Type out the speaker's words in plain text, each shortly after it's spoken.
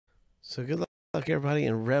So good luck, everybody,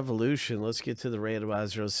 in Revolution. Let's get to the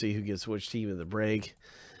randomizer. Let's see who gets which team in the break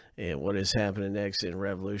and what is happening next in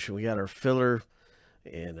Revolution. We got our filler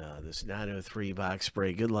in this 903 box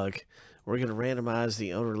break. Good luck. We're going to randomize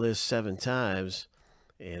the owner list 7 times.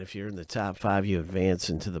 And if you're in the top 5, you advance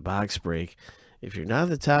into the box break. If you're not in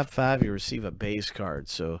the top 5, you receive a base card.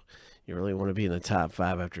 So you really want to be in the top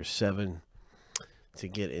 5 after 7 to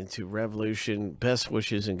get into Revolution. Best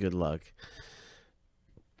wishes and good luck.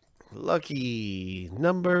 Lucky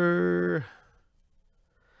number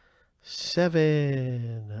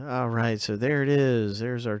 7. All right, so there it is.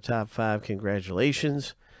 There's our top 5.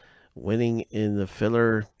 Congratulations. Winning in the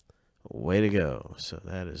filler. Way to go. So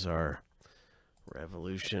that is our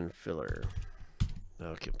Revolution filler.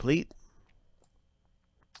 Now complete.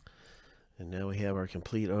 And now we have our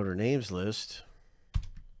complete owner names list.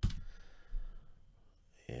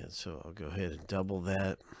 And so I'll go ahead and double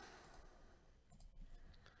that.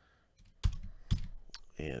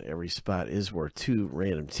 And every spot is worth 2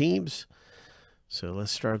 random teams. So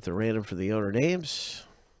let's start the random for the owner names.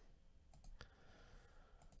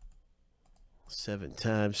 7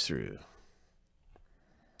 times through.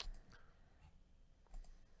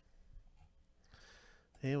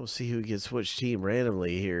 And we'll see who gets which team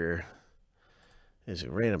randomly here. As we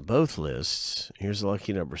random both lists. Here's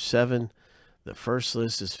lucky number 7. The first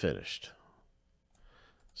list is finished.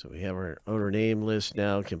 So we have our owner name list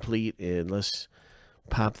now complete. And let's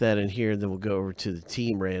pop that in here, and then we'll go over to the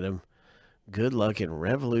team random. Good luck in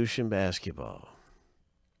Revolution basketball.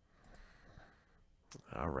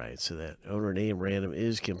 All right, so that owner name random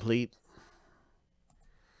is complete.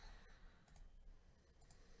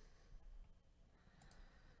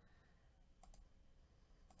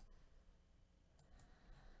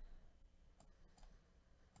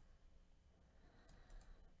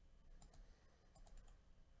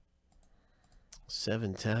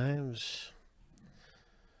 Seven times.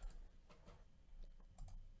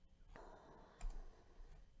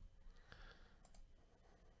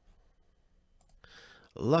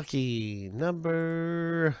 Lucky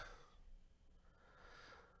number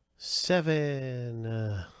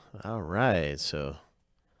 7. All right, so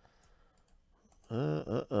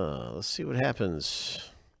let's see what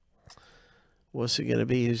happens. What's it gonna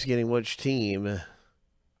be? Who's getting which team in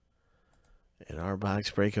our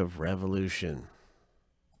box break of Revolution?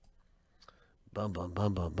 Bum bum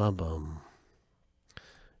bum bum bum bum.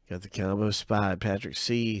 Got the combo spot. Patrick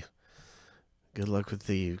C. Good luck with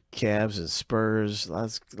the Cavs and Spurs.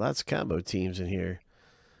 Lots of combo teams in here.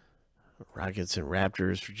 Rockets and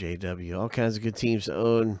Raptors for JW. All kinds of good teams to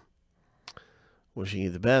own. Wishing you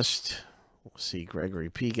the best. We'll see Gregory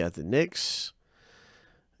P. got the Knicks.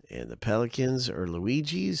 And the Pelicans are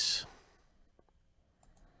Luigi's.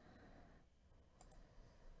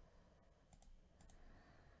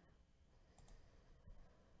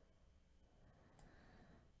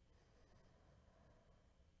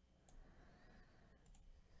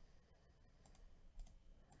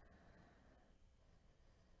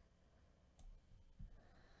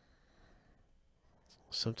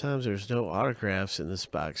 Sometimes there's no autographs in this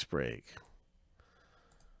box break.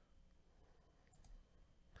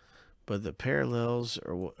 But the parallels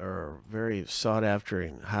are very sought after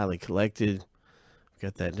and highly collected.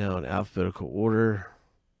 Got that now in alphabetical order.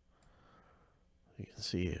 You can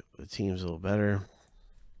see the team's a little better.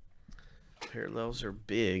 Parallels are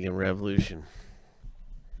big in Revolution.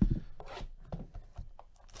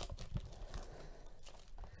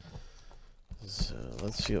 So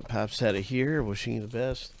let's see what pops out of here. Wishing you the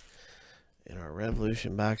best in our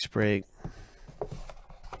Revolution box break.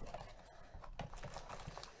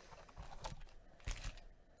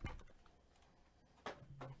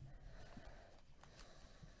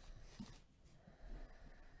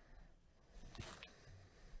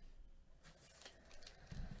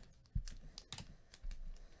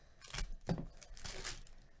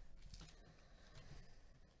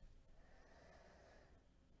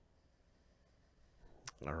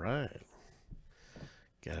 All right.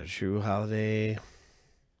 Got a Drew Holiday,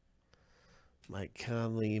 Mike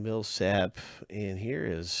Conley, Millsap, and here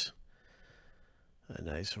is a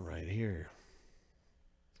nice one right here.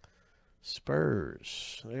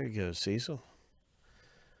 Spurs. There you go, Cecil.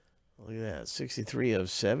 Look at that. 63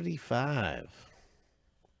 of 75.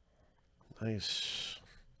 Nice.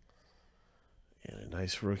 And a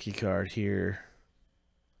nice rookie card here.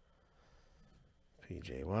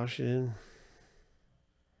 PJ Washington.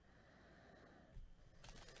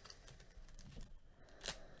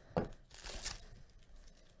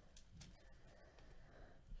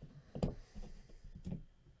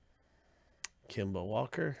 Kemba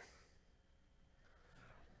Walker.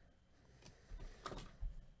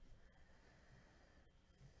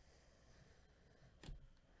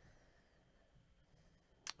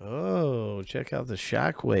 So check out the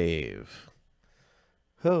Shockwave.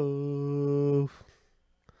 Ho.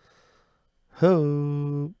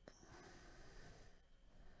 Ho.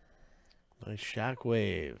 Nice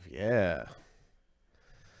Shockwave. Yeah.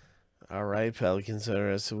 All right, Pelicans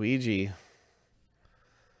are a Luigi.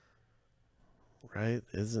 Right?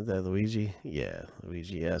 Isn't that Luigi? Yeah,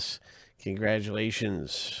 Luigi, yes.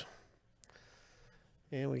 Congratulations.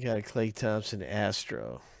 And we got a Klay Thompson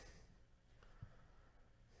Astro.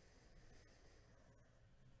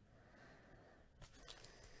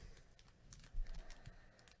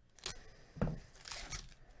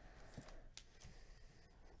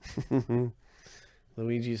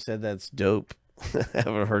 Luigi said that's dope. I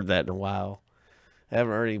haven't heard that in a while. I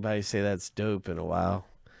haven't heard anybody say that's dope in a while.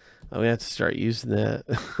 I'm going to have to start using that.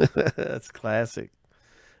 That's classic.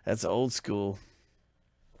 That's old school.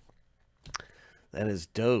 That is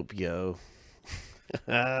dope, yo.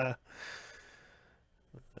 I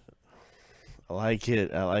like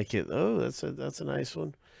it. I like it. Oh, that's a nice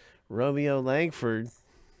one. Romeo Langford.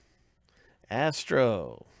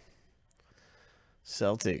 Astro.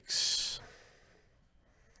 Celtics.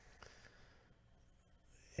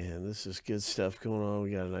 And this is good stuff going on.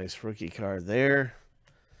 We got a nice rookie card there.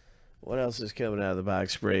 What else is coming out of the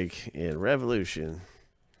box break in Revolution?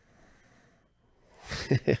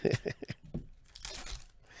 Yeah,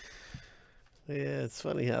 it's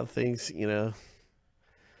funny how things, you know,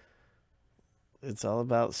 it's all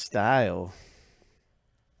about style.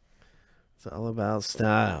 It's all about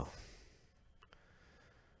style.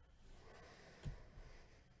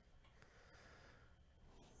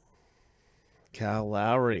 Kyle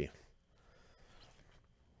Lowry.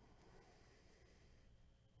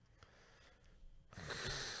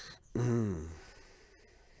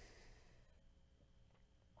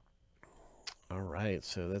 All right,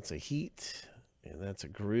 so that's a Heat, and that's a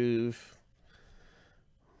Groove.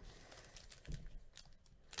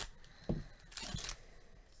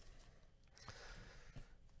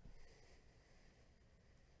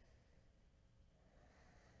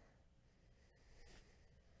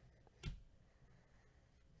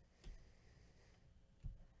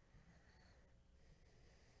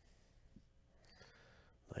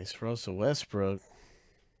 Nice Russell Westbrook.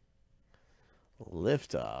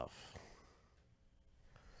 Liftoff.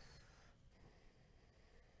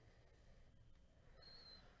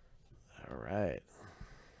 All right.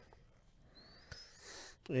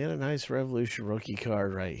 We had a nice Revolution rookie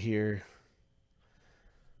card right here.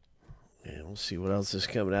 And we'll see what else is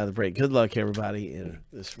coming out of the break. Good luck, everybody, in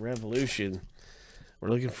this Revolution. We're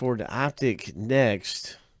looking forward to Optic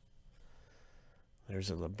next. There's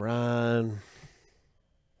a LeBron.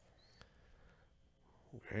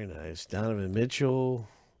 Very nice. Donovan Mitchell.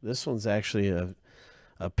 This one's actually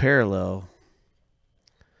a parallel.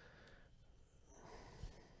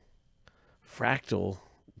 Fractal.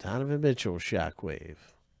 Donovan Mitchell Shockwave.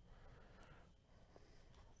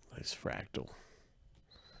 Nice fractal.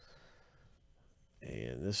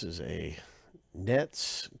 And this is a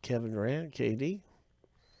Nets Kevin Durant, KD.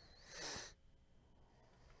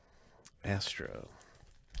 Astro.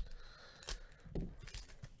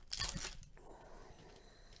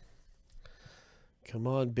 Come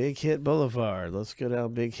on, Big Hit Boulevard. Let's go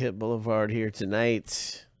down Big Hit Boulevard here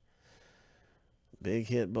tonight. Big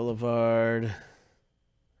Hit Boulevard.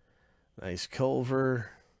 Nice Culver.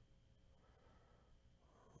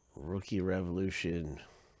 Rookie Revolution.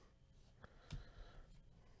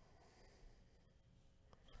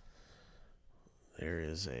 There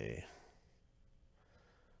is a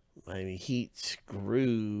Miami Heat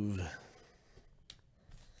Groove.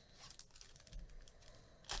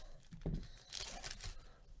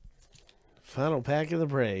 Final pack of the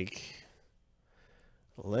break.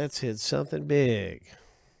 Let's hit something big.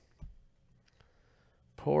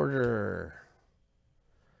 Porter.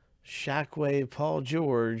 Shockwave Paul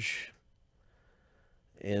George.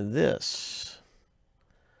 And this.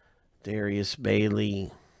 Darius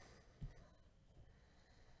Bailey.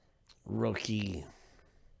 Rookie.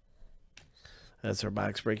 That's our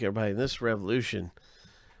box break, everybody. In this Revolution,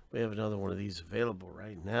 we have another one of these available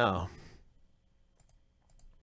right now.